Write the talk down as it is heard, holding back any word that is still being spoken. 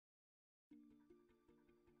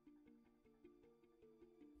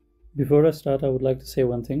Before I start, I would like to say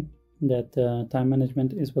one thing, that time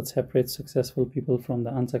management is what separates successful people from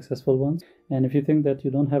the unsuccessful ones. And if you think that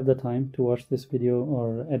you don't have the time to watch this video,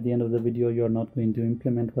 or at the end of the video you're not going to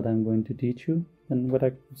implement what I'm going to teach you, then what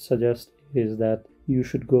I suggest is that you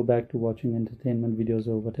should go back to watching entertainment videos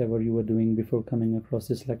or whatever you were doing before coming across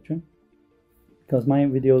this lecture. Because my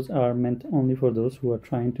videos are meant only for those who are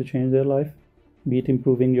trying to change their life, be it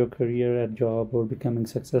improving your career at job or becoming a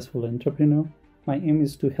successful entrepreneur. My aim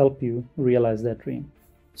is to help you realize that dream.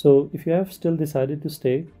 So if you have still decided to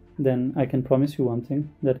stay, then I can promise you one thing,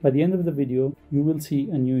 that by the end of the video, you will see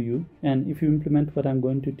a new you. And if you implement what I'm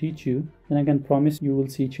going to teach you, then I can promise you will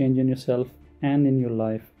see change in yourself and in your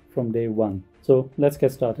life from day one. So let's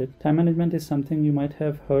get started. Time management is something you might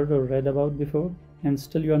have heard or read about before, and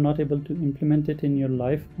still you are not able to implement it in your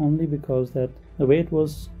life only because that the way it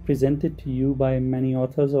was presented to you by many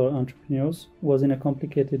authors or entrepreneurs was in a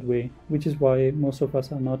complicated way, which is why most of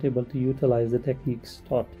us are not able to utilize the techniques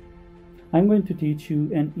taught. I'm going to teach you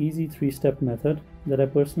an easy 3-step method that I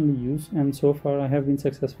personally use, and so far I have been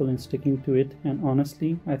successful in sticking to it, and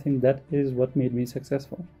honestly I think that is what made me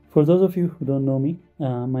successful. For those of you who don't know me,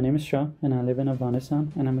 my name is Shah and I live in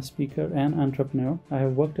Afghanistan, and I'm a speaker and entrepreneur. I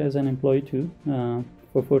have worked as an employee too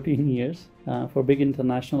for 14 years for big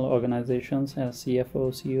international organizations as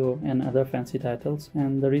CFO, CEO and other fancy titles.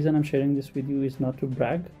 And the reason I'm sharing this with you is not to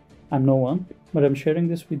brag. I'm no one, but I'm sharing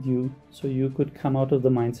this with you so you could come out of the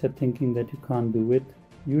mindset thinking that you can't do it.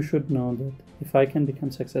 You should know that if I can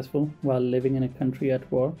become successful while living in a country at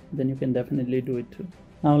war, then you can definitely do it too.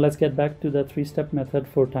 Now let's get back to the 3-step method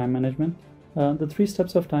for time management. The 3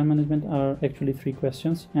 steps of time management are actually 3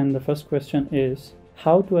 questions, and the first question is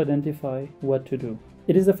how to identify what to do.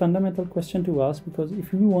 It is a fundamental question to ask because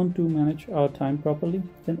if we want to manage our time properly,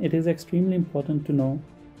 then it is extremely important to know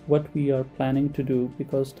what we are planning to do,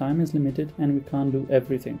 because time is limited and we can't do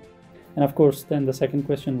everything. And of course, then the second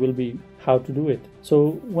question will be how to do it.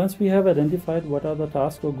 So once we have identified what are the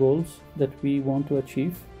tasks or goals that we want to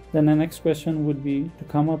achieve, then the next question would be to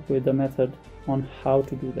come up with a method on how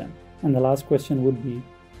to do them. And the last question would be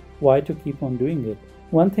why to keep on doing it.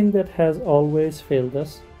 One thing that has always failed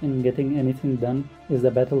us in getting anything done is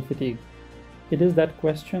the battle fatigue. It is that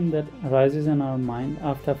question that arises in our mind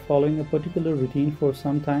after following a particular routine for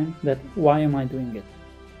some time, that why am I doing it?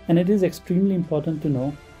 And it is extremely important to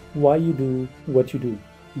know why you do what you do,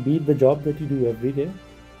 be it the job that you do every day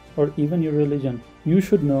or even your religion. You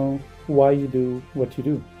should know why you do what you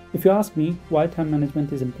do. If you ask me why time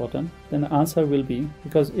management is important, then the answer will be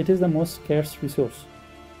because it is the most scarce resource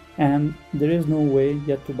and there is no way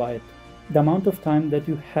yet to buy it. The amount of time that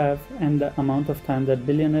you have and the amount of time that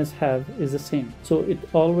billionaires have is the same. So it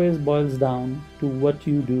always boils down to what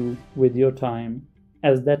you do with your time,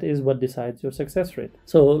 as that is what decides your success rate.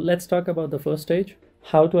 So let's talk about the first stage,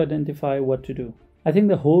 how to identify what to do. I think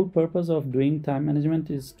the whole purpose of doing time management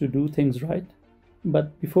is to do things right.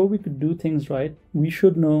 But before we could do things right, we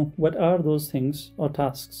should know what are those things or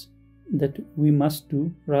tasks that we must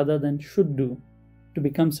do rather than should do to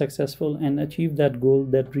become successful and achieve that goal,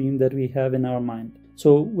 that dream that we have in our mind.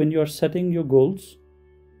 So when you are setting your goals,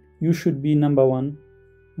 you should be, number one,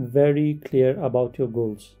 very clear about your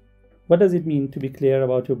goals. What does it mean to be clear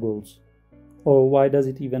about your goals? Or why does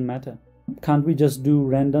it even matter? Can't we just do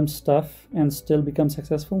random stuff and still become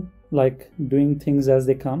successful? Like doing things as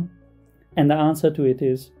they come? And the answer to it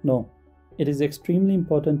is no. It is extremely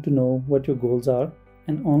important to know what your goals are,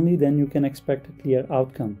 and only then you can expect a clear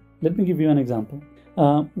outcome. Let me give you an example.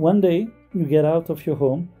 One day you get out of your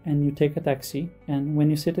home and you take a taxi, and when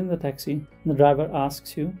you sit in the taxi, the driver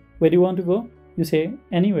asks you, where do you want to go? You say,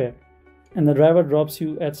 anywhere. And the driver drops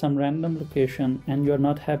you at some random location and you are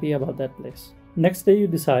not happy about that place. Next day you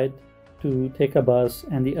decide to take a bus,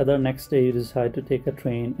 and the other next day you decide to take a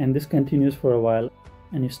train, and this continues for a while.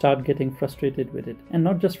 And you start getting frustrated with it. And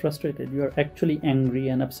not just frustrated, you are actually angry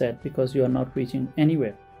and upset because you are not reaching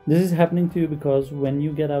anywhere. This is happening to you because when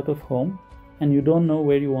you get out of home and you don't know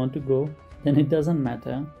where you want to go, then it doesn't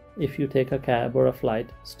matter if you take a cab or a flight,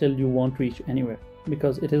 still you won't reach anywhere.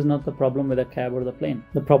 Because it is not the problem with a cab or the plane.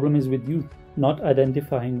 The problem is with you, not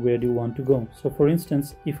identifying where you want to go. So for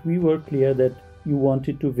instance, if we were clear that you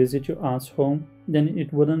wanted to visit your aunt's home, then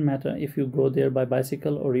it wouldn't matter if you go there by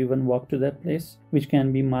bicycle or even walk to that place, which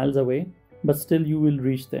can be miles away, but still you will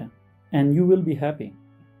reach there and you will be happy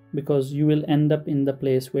because you will end up in the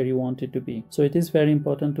place where you wanted to be. So it is very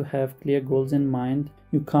important to have clear goals in mind.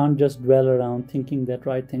 You can't just dwell around thinking that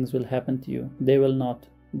right things will happen to you. They will not.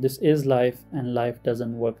 This is life, and life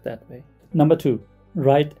doesn't work that way. Number 2,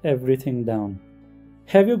 write everything down.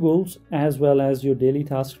 Have your goals as well as your daily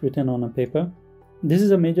tasks written on a paper. This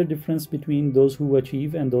is a major difference between those who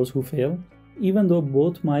achieve and those who fail, even though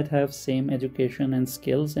both might have same education and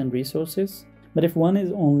skills and resources. But if one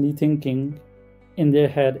is only thinking in their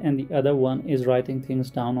head and the other one is writing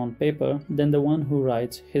things down on paper, then the one who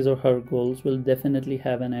writes his or her goals will definitely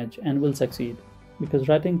have an edge and will succeed, because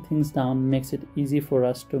writing things down makes it easy for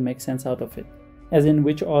us to make sense out of it, as in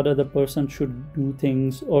which order the person should do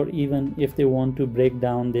things, or even if they want to break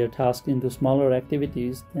down their task into smaller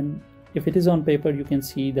activities, then if it is on paper you can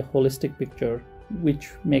see the holistic picture, which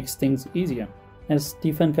makes things easier. As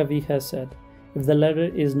Stephen Covey has said, if the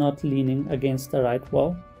ladder is not leaning against the right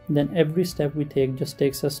wall, then every step we take just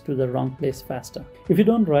takes us to the wrong place faster. If you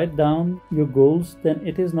don't write down your goals, then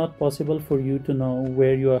it is not possible for you to know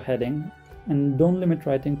where you are heading. And don't limit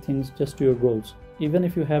writing things just to your goals. Even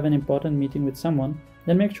if you have an important meeting with someone,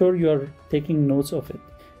 then make sure you are taking notes of it.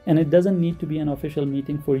 And it doesn't need to be an official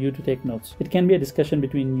meeting for you to take notes. It can be a discussion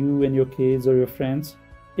between you and your kids or your friends.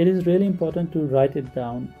 It is really important to write it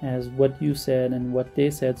down as what you said and what they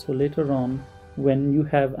said, so later on when you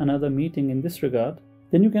have another meeting in this regard,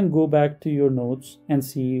 then you can go back to your notes and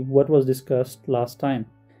see what was discussed last time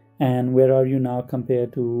and where are you now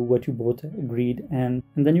compared to what you both agreed, and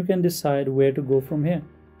then you can decide where to go from here.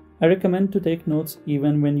 I recommend to take notes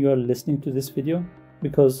even when you are listening to this video,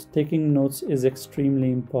 because taking notes is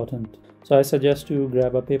extremely important. So I suggest you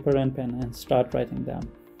grab a paper and pen and start writing down.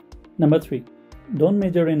 Number 3. Don't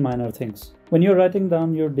major in minor things. When you're writing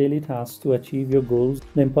down your daily tasks to achieve your goals,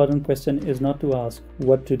 the important question is not to ask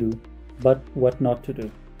what to do, but what not to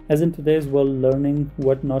do. As in today's world, learning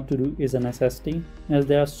what not to do is a necessity, as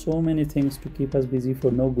there are so many things to keep us busy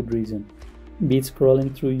for no good reason. Be it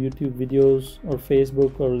scrolling through YouTube videos or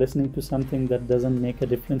Facebook, or listening to something that doesn't make a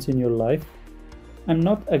difference in your life. I'm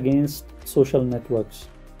not against social networks.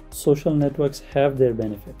 Social networks have their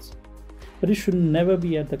benefits, but it should never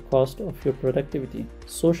be at the cost of your productivity.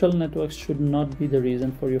 Social networks should not be the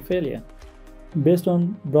reason for your failure. Based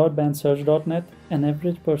on broadbandsearch.net, an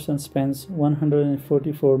average person spends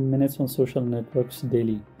 144 minutes on social networks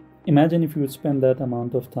daily. Imagine if you would spend that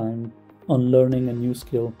amount of time on learning a new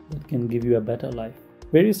skill that can give you a better life.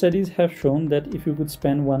 Various studies have shown that if you could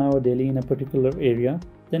spend 1 hour daily in a particular area,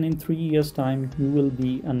 then in 3 years' time you will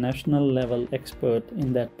be a national level expert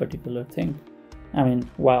in that particular thing. I mean,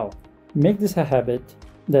 wow. Make this a habit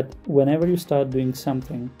that whenever you start doing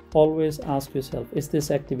something, always ask yourself, is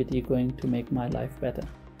this activity going to make my life better?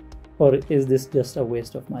 Or is this just a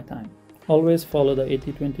waste of my time? Always follow the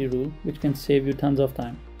 80-20 rule, which can save you tons of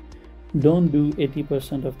time. Don't do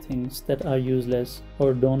 80% of things that are useless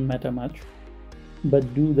or don't matter much,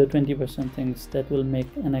 but do the 20% things that will make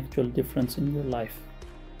an actual difference in your life.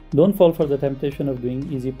 Don't fall for the temptation of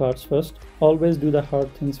doing easy parts first. Always do the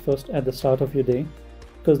hard things first at the start of your day,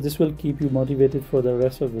 because this will keep you motivated for the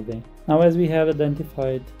rest of the day. Now, as we have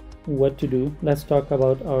identified what to do, let's talk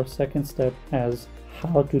about our second step as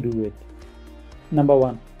how to do it. Number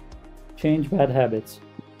 1, change bad habits.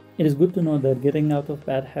 It is good to know that getting out of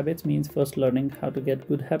bad habits means first learning how to get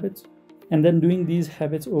good habits, and then doing these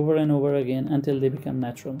habits over and over again until they become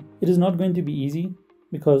natural. It is not going to be easy,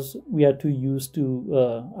 because we are too used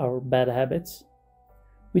to our bad habits,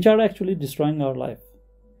 which are actually destroying our life.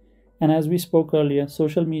 And as we spoke earlier,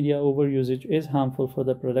 social media overusage is harmful for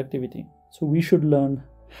the productivity. So we should learn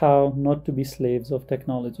how not to be slaves of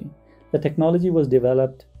technology. The technology was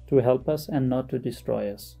developed to help us and not to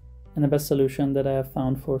destroy us. And the best solution that I have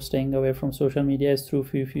found for staying away from social media is through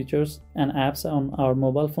few features and apps on our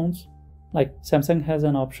mobile phones. Like Samsung has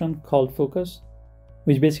an option called Focus,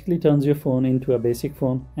 which basically turns your phone into a basic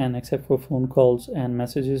phone, and except for phone calls and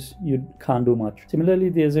messages, you can't do much. Similarly,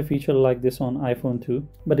 there's a feature like this on iPhone too,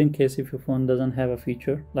 but in case if your phone doesn't have a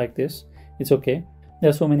feature like this, it's okay. There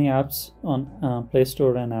are so many apps on Play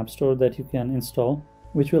Store and App Store that you can install,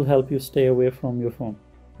 which will help you stay away from your phone.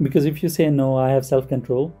 Because if you say, no, I have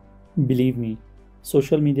self-control, believe me,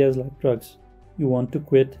 social media is like drugs. You want to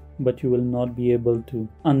quit, but you will not be able to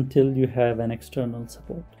until you have an external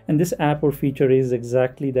support. And this app or feature is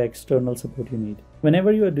exactly the external support you need.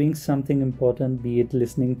 Whenever you are doing something important, be it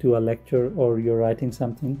listening to a lecture or you're writing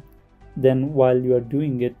something, then while you are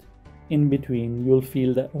doing it, in between, you'll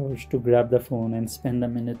feel the urge to grab the phone and spend a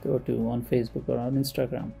minute or two on Facebook or on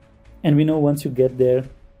Instagram. And we know once you get there,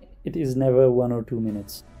 it is never 1 or 2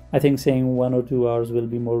 minutes. I think saying 1 or 2 hours will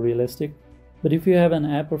be more realistic. But if you have an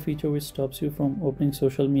app or feature which stops you from opening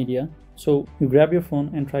social media, so you grab your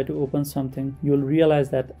phone and try to open something, you'll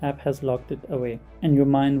realize that app has locked it away, and your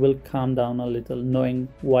mind will calm down a little, knowing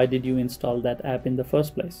why did you install that app in the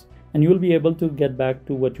first place, and you will be able to get back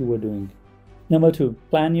to what you were doing. Number 2,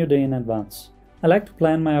 plan your day in advance. I like to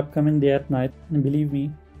plan my upcoming day at night, and believe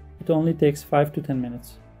me, It only takes 5 to 10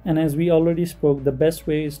 minutes. And as we already spoke, the best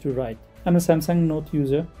way is to write. I'm a Samsung Note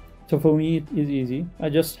user, so for me it is easy. I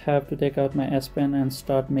just have to take out my S Pen and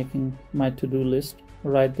start making my to-do list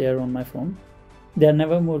right there on my phone. There are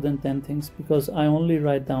never more than 10 things because I only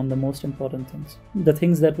write down the most important things. The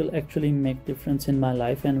things that will actually make difference in my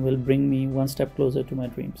life and will bring me one step closer to my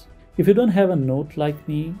dreams. If you don't have a note like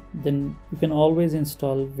me, then you can always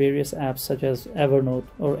install various apps such as Evernote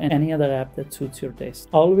or any other app that suits your taste.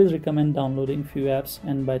 I always recommend downloading few apps,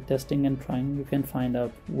 and by testing and trying you can find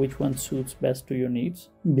out which one suits best to your needs.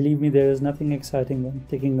 Believe me, there is nothing exciting than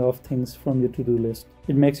ticking off things from your to-do list.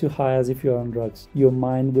 It makes you high as if you are on drugs. Your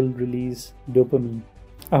mind will release dopamine,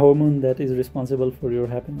 a hormone that is responsible for your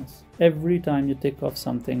happiness. Every time you tick off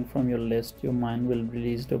something from your list, your mind will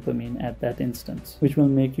release dopamine at that instant, which will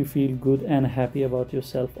make you feel good and happy about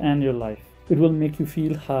yourself and your life. It will make you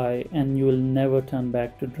feel high, and you will never turn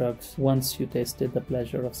back to drugs once you tasted the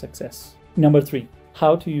pleasure of success. Number 3,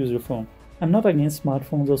 how to use your phone. I'm not against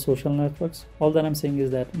smartphones or social networks. All that I'm saying is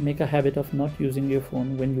that make a habit of not using your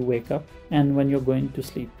phone when you wake up and when you're going to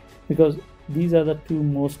sleep, because these are the two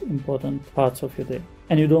most important parts of your day.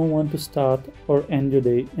 And you don't want to start or end your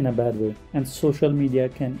day in a bad way. And social media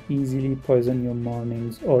can easily poison your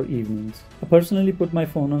mornings or evenings. I personally put my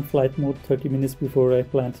phone on flight mode 30 minutes before I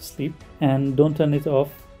plan to sleep, and don't turn it off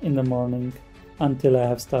in the morning until I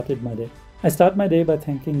have started my day. I start my day by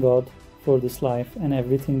thanking God for this life and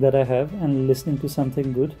everything that I have, and listening to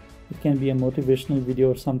something good. It can be a motivational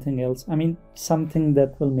video or something else. I mean, something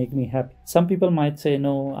that will make me happy. Some people might say,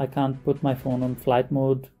 no, I can't put my phone on flight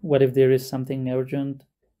mode. What if there is something urgent?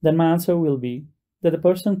 Then my answer will be that the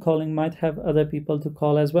person calling might have other people to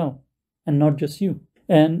call as well, and not just you.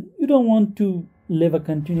 And you don't want to live a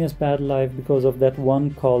continuous bad life because of that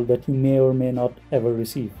one call that you may or may not ever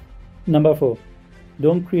receive. Number 4,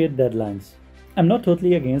 don't create deadlines. I'm not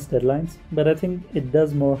totally against deadlines, but I think it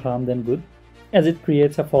does more harm than good, as it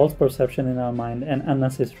creates a false perception in our mind and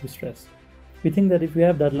unnecessary stress. We think that if we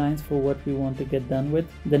have deadlines for what we want to get done with,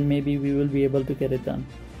 then maybe we will be able to get it done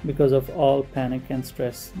because of all panic and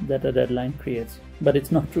stress that a deadline creates. But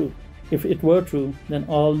it's not true. If it were true, then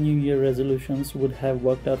all New Year resolutions would have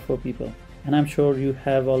worked out for people. And I'm sure you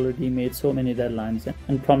have already made so many deadlines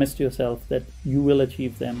and promised yourself that you will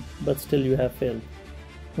achieve them, but still you have failed.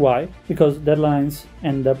 Why? Because deadlines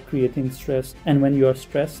end up creating stress, and when you are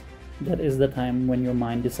stressed, that is the time when your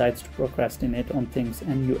mind decides to procrastinate on things,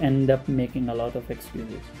 and you end up making a lot of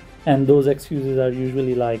excuses. And those excuses are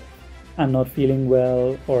usually like, I'm not feeling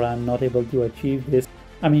well, or I'm not able to achieve this.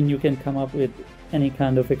 I mean, you can come up with any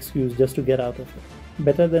kind of excuse just to get out of it.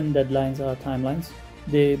 Better than deadlines are timelines.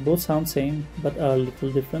 They both sound same, but are a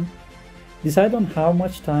little different. Decide on how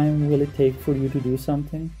much time will it take for you to do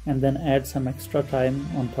something, and then add some extra time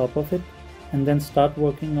on top of it. And then start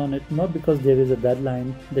working on it, not because there is a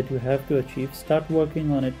deadline that you have to achieve. Start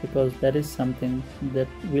working on it because that is something that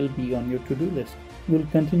will be on your to-do list. You will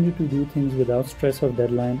continue to do things without stress of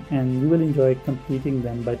deadline, and you will enjoy completing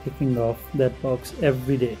them by ticking off that box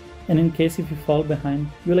every day. And in case if you fall behind,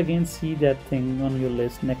 you'll again see that thing on your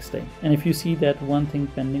list next day. And if you see that one thing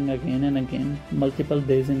pending again and again, multiple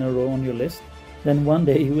days in a row on your list, then one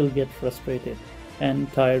day you will get frustrated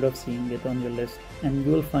and tired of seeing it on your list, and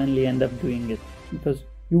you will finally end up doing it because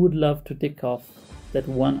you would love to tick off that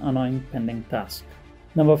one annoying pending task.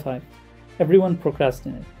 Number 5, everyone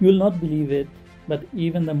procrastinates. You will not believe it, but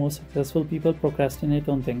even the most successful people procrastinate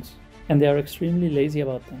on things, and they are extremely lazy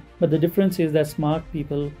about them. But the difference is that smart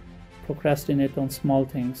people procrastinate on small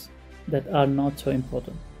things that are not so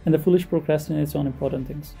important, and the foolish procrastinates on important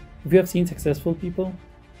things. If you have seen successful people,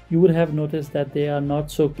 you would have noticed that they are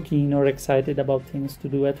not so keen or excited about things to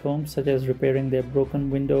do at home, such as repairing their broken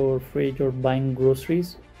window or fridge or buying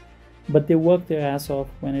groceries, but they work their ass off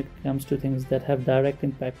when it comes to things that have direct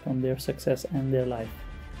impact on their success and their life.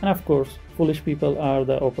 And of course, foolish people are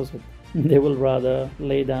the opposite. They will rather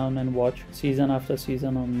lay down and watch season after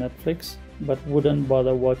season on Netflix, but wouldn't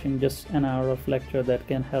bother watching just an hour of lecture that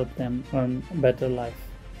can help them earn a better life.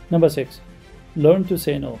 Number 6, learn to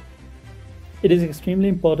say no. It is extremely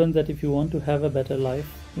important that if you want to have a better life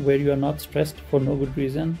where you are not stressed for no good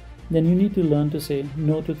reason, then you need to learn to say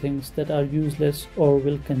no to things that are useless or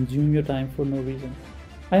will consume your time for no reason.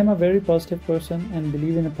 I am a very positive person and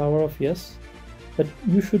believe in the power of yes, but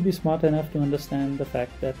you should be smart enough to understand the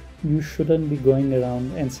fact that you shouldn't be going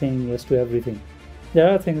around and saying yes to everything. There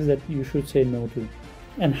are things that you should say no to.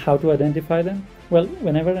 And how to identify them? Well,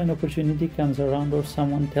 whenever an opportunity comes around or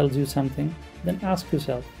someone tells you something, then ask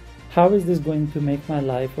yourself, how is this going to make my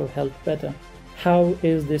life or health better? How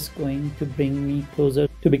is this going to bring me closer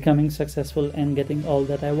to becoming successful and getting all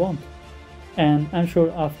that I want? And I'm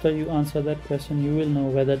sure after you answer that question, you will know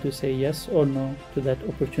whether to say yes or no to that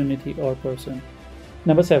opportunity or person.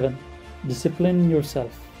 Number 7, discipline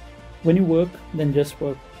yourself. When you work, then just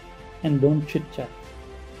work and don't chit chat,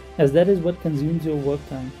 as that is what consumes your work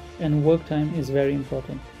time, and work time is very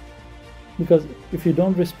important. Because if you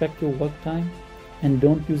don't respect your work time and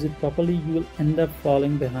don't use it properly, you will end up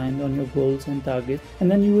falling behind on your goals and targets,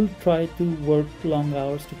 and then you will try to work long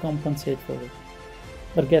hours to compensate for it.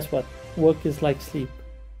 But guess what? Work is like sleep.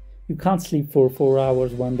 You can't sleep for 4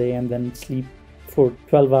 hours one day and then sleep for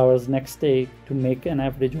 12 hours next day to make an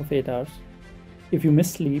average of 8 hours. If you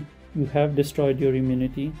miss sleep, you have destroyed your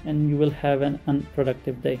immunity and you will have an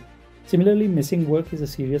unproductive day. Similarly, missing work is a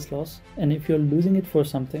serious loss, and if you're losing it for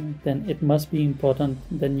something, then it must be important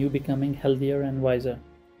than you becoming healthier and wiser.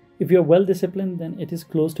 If you're well disciplined, then it is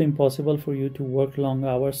close to impossible for you to work long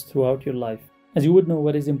hours throughout your life, as you would know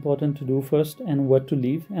what is important to do first and what to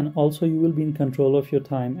leave, and also you will be in control of your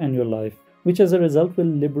time and your life, which as a result will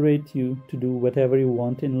liberate you to do whatever you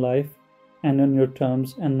want in life and on your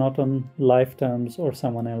terms and not on life terms or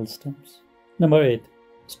someone else's terms. Number 8,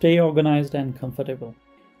 stay organized and comfortable.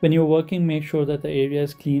 When you're working, make sure that the area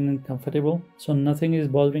is clean and comfortable so nothing is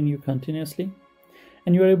bothering you continuously,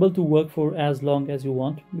 and you are able to work for as long as you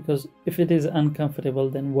want, because if it is uncomfortable,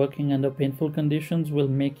 then working under painful conditions will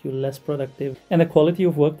make you less productive, and the quality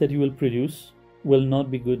of work that you will produce will not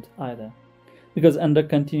be good either. Because under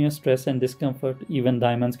continuous stress and discomfort, even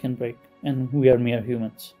diamonds can break, and we are mere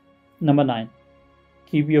humans. Number 9,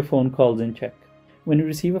 keep your phone calls in check. When you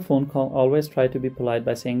receive a phone call, always try to be polite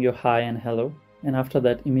by saying your hi and hello, and after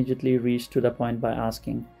that immediately reach to the point by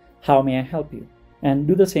asking, how may I help you? And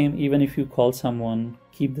do the same even if you call someone,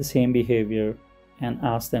 keep the same behavior and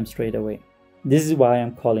ask them straight away. This is why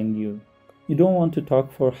I'm calling you. You don't want to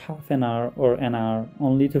talk for half an hour or an hour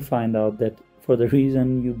only to find out that for the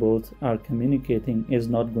reason you both are communicating is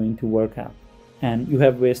not going to work out, and you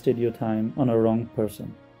have wasted your time on a wrong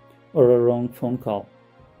person or a wrong phone call.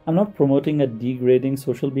 I'm not promoting a degrading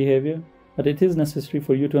social behavior, but it is necessary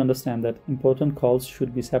for you to understand that important calls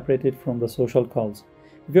should be separated from the social calls.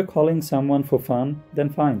 If you're calling someone for fun, then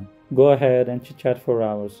fine, go ahead and chit-chat for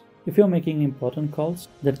hours. If you're making important calls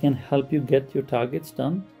that can help you get your targets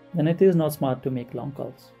done, then it is not smart to make long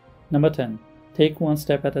calls. Number 10, take one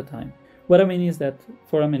step at a time. What I mean is that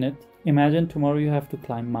for a minute, imagine tomorrow you have to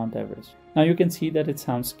climb Mount Everest. Now you can see that it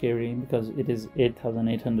sounds scary because it is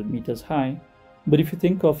 8,800 meters high, but if you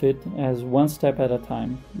think of it as one step at a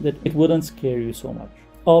time, that it wouldn't scare you so much.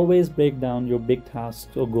 Always break down your big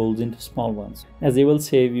tasks or goals into small ones, as they will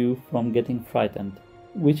save you from getting frightened,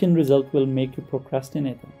 which in result will make you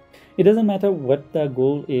procrastinator. It doesn't matter what the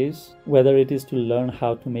goal is, whether it is to learn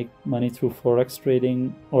how to make money through forex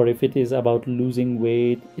trading or if it is about losing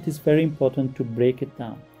weight, it is very important to break it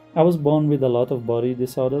down. I was born with a lot of body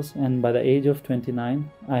disorders, and by the age of 29,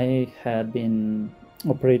 I had been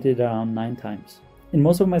operated around 9 times. In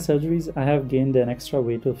most of my surgeries, I have gained an extra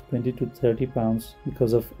weight of 20 to 30 pounds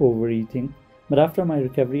because of overeating, but after my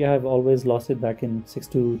recovery, I have always lost it back in 6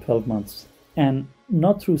 to 12 months. And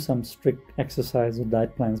not through some strict exercise or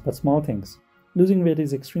diet plans, but small things. Losing weight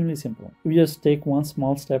is extremely simple. If you just take one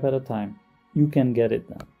small step at a time, you can get it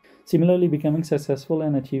done. Similarly, becoming successful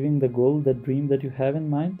and achieving the goal, the dream that you have in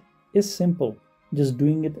mind is simple. Just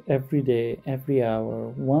doing it every day, every hour,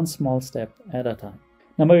 one small step at a time.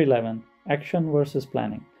 Number 11, action versus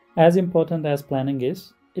planning. As important as planning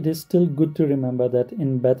is, it is still good to remember that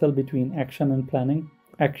in battle between action and planning,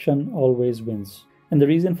 action always wins. And the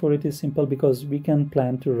reason for it is simple, because we can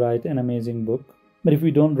plan to write an amazing book, but if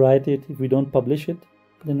we don't write it, if we don't publish it,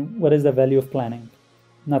 then what is the value of planning?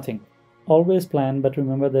 Nothing. Always plan, but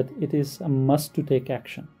remember that it is a must to take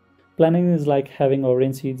action. Planning is like having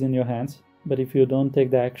orange seeds in your hands, but if you don't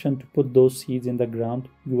take the action to put those seeds in the ground,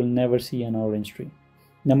 you will never see an orange tree.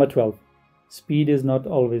 Number 12, speed is not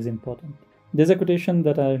always important. There's a quotation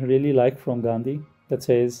that I really like from Gandhi that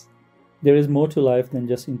says, "There is more to life than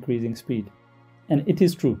just increasing speed." And it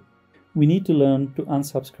is true. We need to learn to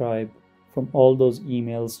unsubscribe from all those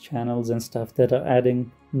emails, channels, and stuff that are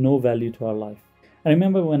adding no value to our life. I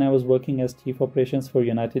remember when I was working as Chief Operations for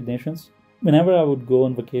United Nations, whenever I would go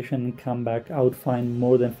on vacation and come back, I would find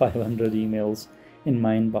more than 500 emails in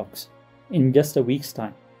my inbox in just a week's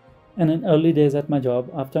time. And in early days at my job,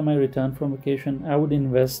 after my return from vacation, I would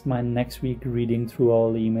invest my next week reading through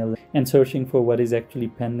all emails and searching for what is actually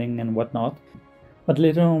pending and what not. But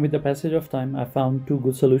later on, with the passage of time, I found 2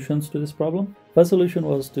 good solutions to this problem. First solution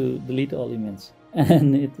was to delete all emails.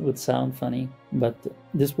 And it would sound funny, but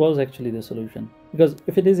this was actually the solution. Because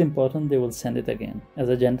if it is important, they will send it again as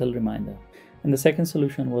a gentle reminder. And the second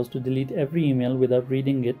solution was to delete every email without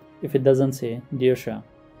reading it if it doesn't say Dear Shah,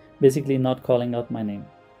 basically not calling out my name.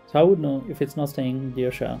 So I would know if it's not saying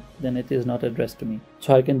Dear Shah, then it is not addressed to me.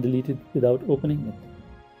 So I can delete it without opening it.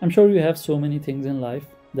 I'm sure you have so many things in life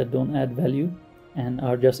that don't add value and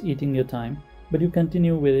are just eating your time, but you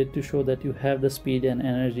continue with it to show that you have the speed and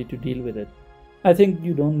energy to deal with it. I think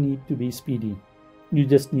you don't need to be speedy. You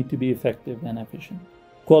just need to be effective and efficient.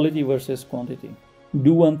 Quality versus quantity.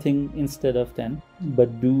 Do one thing instead of 10,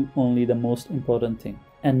 but do only the most important thing,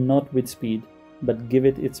 and not with speed, but give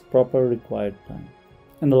it its proper required time.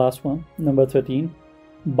 And the last one, number 13,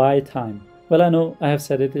 buy time. Well, I know I have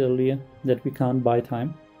said it earlier that we can't buy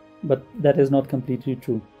time, but that is not completely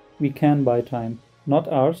true. We can buy time, not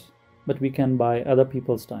ours, but we can buy other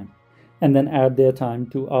people's time, and then add their time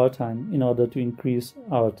to our time in order to increase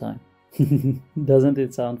our time. Doesn't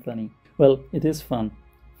it sound funny? Well, it is fun,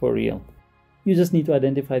 for real. You just need to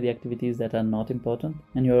identify the activities that are not important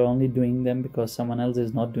and you're only doing them because someone else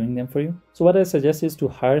is not doing them for you. So what I suggest is to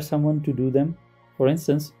hire someone to do them. For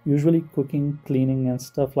instance, usually cooking, cleaning and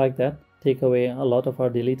stuff like that take away a lot of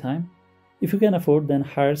our daily time. If you can afford, then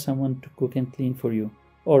hire someone to cook and clean for you.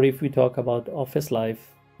 Or if we talk about office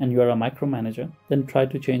life and you are a micromanager, then try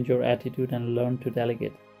to change your attitude and learn to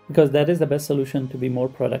delegate. Because that is the best solution to be more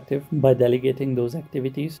productive, by delegating those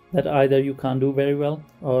activities that either you can't do very well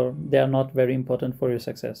or they are not very important for your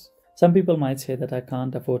success. Some people might say that I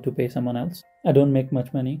can't afford to pay someone else. I don't make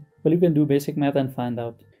much money. Well, you can do basic math and find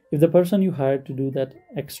out. If the person you hired to do that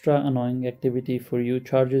extra annoying activity for you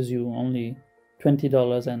charges you only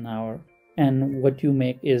 $20 an hour and what you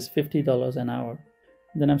make is $50 an hour,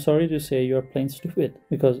 then I'm sorry to say you're plain stupid,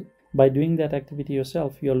 because by doing that activity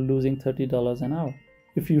yourself, you're losing $30 an hour.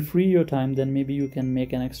 If you free your time, then maybe you can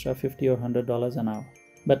make an extra $50 or $100 an hour.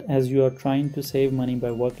 But as you are trying to save money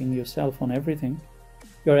by working yourself on everything,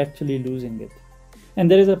 you're actually losing it.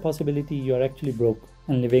 And there is a possibility you're actually broke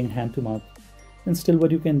and living hand to mouth. And still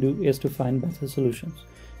what you can do is to find better solutions.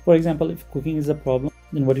 For example, if cooking is a problem,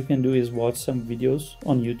 then what you can do is watch some videos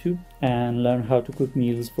on YouTube and learn how to cook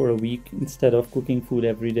meals for a week instead of cooking food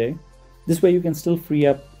every day. This way you can still free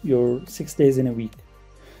up your 6 days in a week.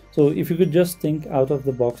 So if you could just think out of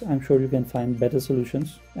the box, I'm sure you can find better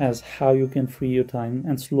solutions as how you can free your time,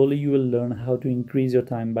 and slowly you will learn how to increase your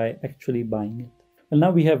time by actually buying it. Well,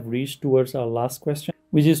 now we have reached towards our last question,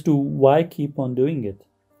 which is to why keep on doing it?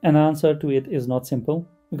 An answer to it is not simple,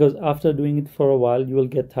 because after doing it for a while, you will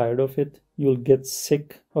get tired of it. You'll get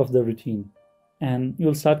sick of the routine and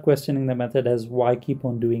you'll start questioning the method as why keep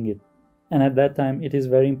on doing it. And at that time, it is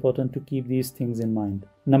very important to keep these things in mind.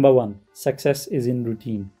 Number 1, success is in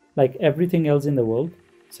routine. Like everything else in the world,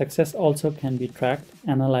 success also can be tracked,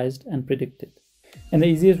 analyzed, and predicted. And the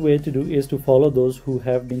easiest way to do is to follow those who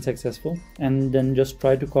have been successful and then just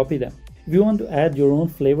try to copy them. If you want to add your own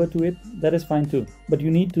flavor to it, that is fine too. But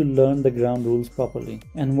you need to learn the ground rules properly.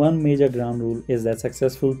 And one major ground rule is that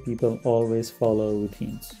successful people always follow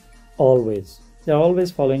routines. Always. They're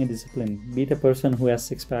always following a discipline. Be it a person who has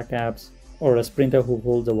six-pack abs or a sprinter who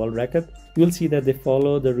holds a world record, you'll see that they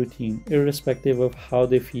follow the routine irrespective of how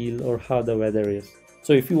they feel or how the weather is.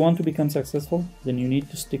 So if you want to become successful, then you need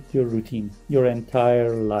to stick to your routine your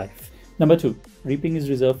entire life. Number 2, reaping is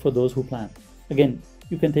reserved for those who plan. Again,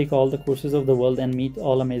 you can take all the courses of the world and meet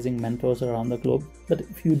all amazing mentors around the globe, but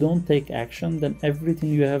if you don't take action, then everything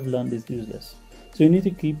you have learned is useless. So you need to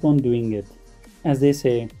keep on doing it. As they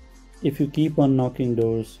say, if you keep on knocking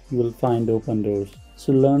doors, you will find open doors.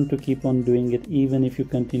 So learn to keep on doing it even if you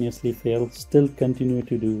continuously fail. Still continue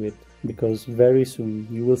to do it, because very soon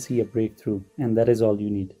you will see a breakthrough, and that is all you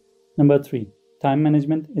need. Number 3, time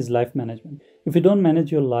management is life management. If you don't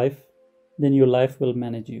manage your life, then your life will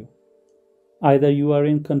manage you. Either you are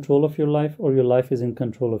in control of your life or your life is in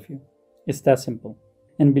control of you. It's that simple.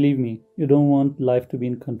 And believe me, you don't want life to be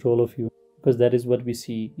in control of you, because that is what we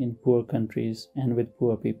see in poor countries and with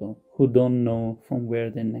poor people who don't know from where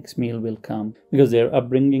their next meal will come, because their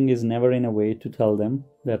upbringing is never in a way to tell them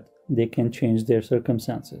that they can change their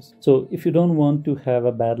circumstances. So if you don't want to have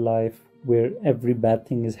a bad life where every bad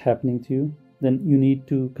thing is happening to you, then you need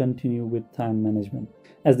to continue with time management,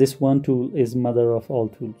 as this one tool is mother of all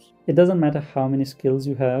tools. It doesn't matter how many skills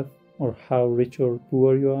you have or how rich or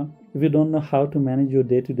poor you are. If you don't know how to manage your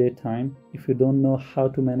day-to-day time, if you don't know how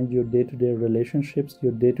to manage your day-to-day relationships,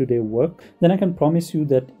 your day-to-day work, then I can promise you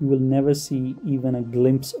that you will never see even a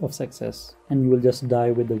glimpse of success and you will just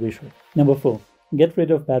die with the visual. Number 4, get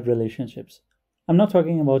rid of bad relationships. I'm not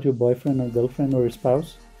talking about your boyfriend or girlfriend or your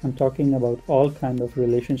spouse. I'm talking about all kinds of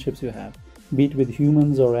relationships you have. be it with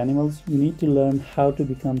humans or animals, you need to learn how to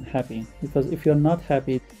become happy. Because if you're not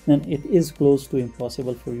happy, then it is close to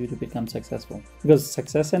impossible for you to become successful. Because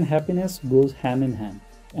success and happiness goes hand in hand.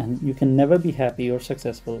 And you can never be happy or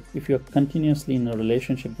successful if you're continuously in a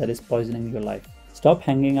relationship that is poisoning your life. Stop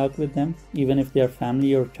hanging out with them, even if they are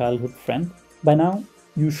family or childhood friend. By now,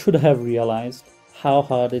 you should have realized how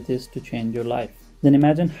hard it is to change your life. Then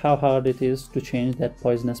imagine how hard it is to change that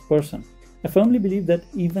poisonous person. I firmly believe that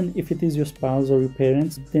even if it is your spouse or your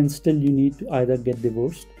parents, then still you need to either get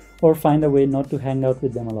divorced or find a way not to hang out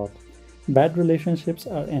with them a lot. Bad relationships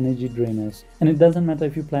are energy drainers, and it doesn't matter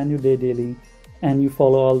if you plan your day daily and you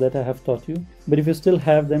follow all that I have taught you, but if you still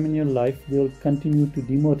have them in your life, they'll continue to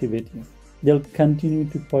demotivate you. They'll continue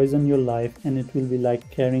to poison your life, and it will be like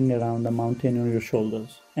carrying around a mountain on your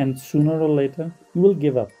shoulders. And sooner or later, you will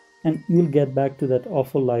give up and you will get back to that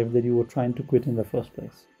awful life that you were trying to quit in the first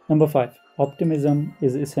place. Number 5. Optimism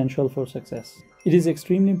is essential for success. It is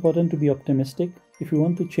extremely important to be optimistic if you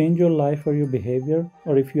want to change your life or your behavior,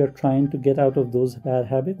 or if you are trying to get out of those bad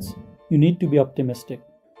habits. You need to be optimistic.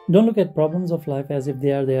 Don't look at problems of life as if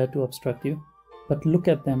they are there to obstruct you, but look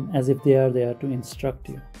at them as if they are there to instruct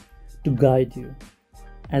you, to guide you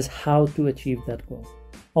as how to achieve that goal.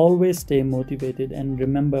 Always stay motivated, and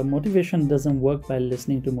remember, motivation doesn't work by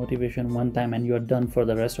listening to motivation one time and you are done for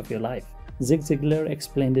the rest of your life. Zig Ziglar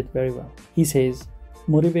explained it very well. He says,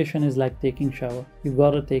 motivation is like taking shower. You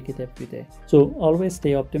gotta take it every day. So always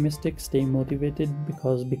stay optimistic, stay motivated,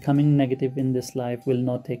 because becoming negative in this life will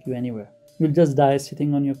not take you anywhere. You'll just die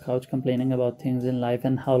sitting on your couch complaining about things in life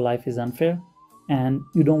and how life is unfair, and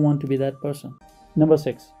you don't want to be that person. Number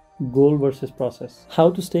 6. Goal versus process. How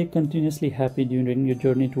to stay continuously happy during your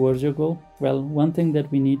journey towards your goal? Well, one thing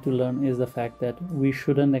that we need to learn is the fact that we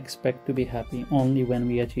shouldn't expect to be happy only when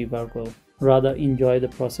we achieve our goal. Rather, enjoy the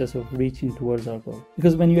process of reaching towards our goal.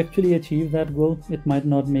 Because when you actually achieve that goal, it might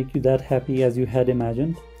not make you that happy as you had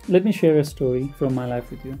imagined. Let me share a story from my life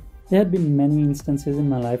with you. There had been many instances in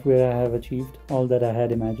my life where I have achieved all that I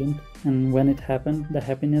had imagined, and when it happened, the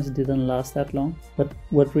happiness didn't last that long. But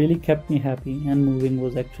what really kept me happy and moving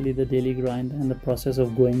was actually the daily grind and the process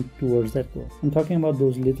of going towards that goal. I'm talking about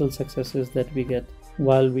those little successes that we get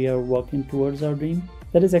while we are walking towards our dream.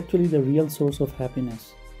 That is actually the real source of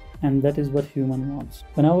happiness, and that is what human wants.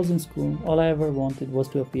 When I was in school, all I ever wanted was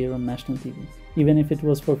to appear on national TV, even if it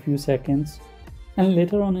was for a few seconds. And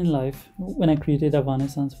later on in life, when I created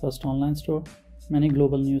Afghanistan's first online store, many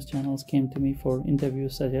global news channels came to me for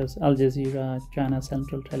interviews such as Al Jazeera, China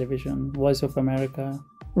Central Television, Voice of America,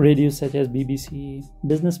 radios such as BBC,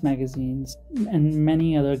 business magazines, and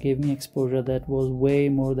many other gave me exposure that was way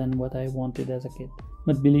more than what I wanted as a kid.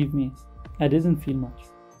 But believe me, I didn't feel much.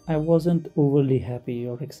 I wasn't overly happy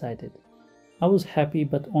or excited. I was happy,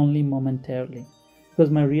 but only momentarily. Because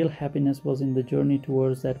my real happiness was in the journey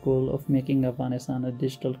towards that goal of making Afghanistan a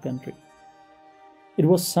digital country. It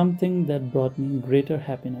was something that brought me greater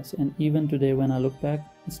happiness, and even today when I look back,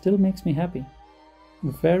 it still makes me happy.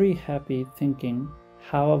 Very happy thinking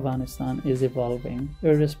how Afghanistan is evolving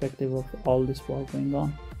irrespective of all this war going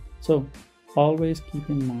on. So always keep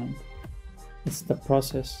in mind, it's the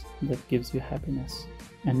process that gives you happiness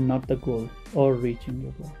and not the goal or reaching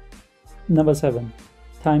your goal. Number 7.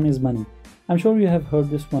 Time is money. I'm sure you have heard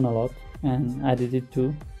this one a lot, and I did it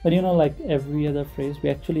too. But like every other phrase, we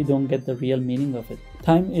actually don't get the real meaning of it.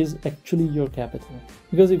 Time is actually your capital.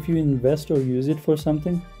 Because if you invest or use it for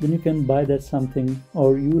something, then you can buy that something,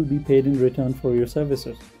 or you will be paid in return for your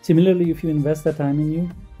services. Similarly, if you invest that time in you,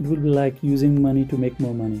 it will be like using money to make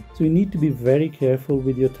more money. So you need to be very careful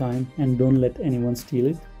with your time and don't let anyone steal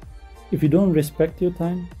it. If you don't respect your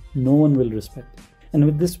time, no one will respect it. And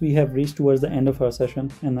with this, we have reached towards the end of our session,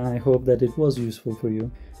 and I hope that it was useful for you.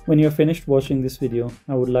 When you're finished watching this video,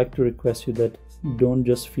 I would like to request you that don't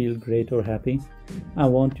just feel great or happy. I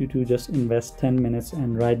want you to just invest 10 minutes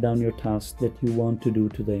and write down your tasks that you want to do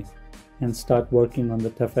today, and start working on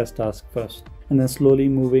the toughest task first, and then slowly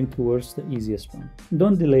moving towards the easiest one.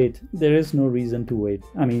 Don't delay it. There is no reason to wait.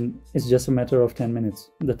 It's just a matter of 10 minutes.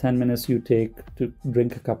 The 10 minutes you take to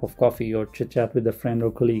drink a cup of coffee or chit chat with a friend or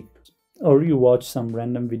colleague, or you watch some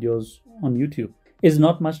random videos on YouTube. It's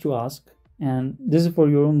not much to ask, and this is for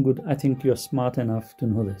your own good. I think you're smart enough to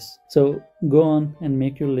know this. So go on and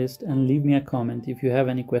make your list and leave me a comment if you have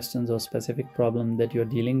any questions or specific problem that you're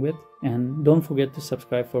dealing with. And don't forget to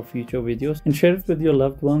subscribe for future videos, and share it with your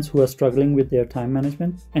loved ones who are struggling with their time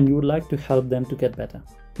management and you would like to help them to get better.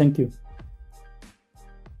 Thank you.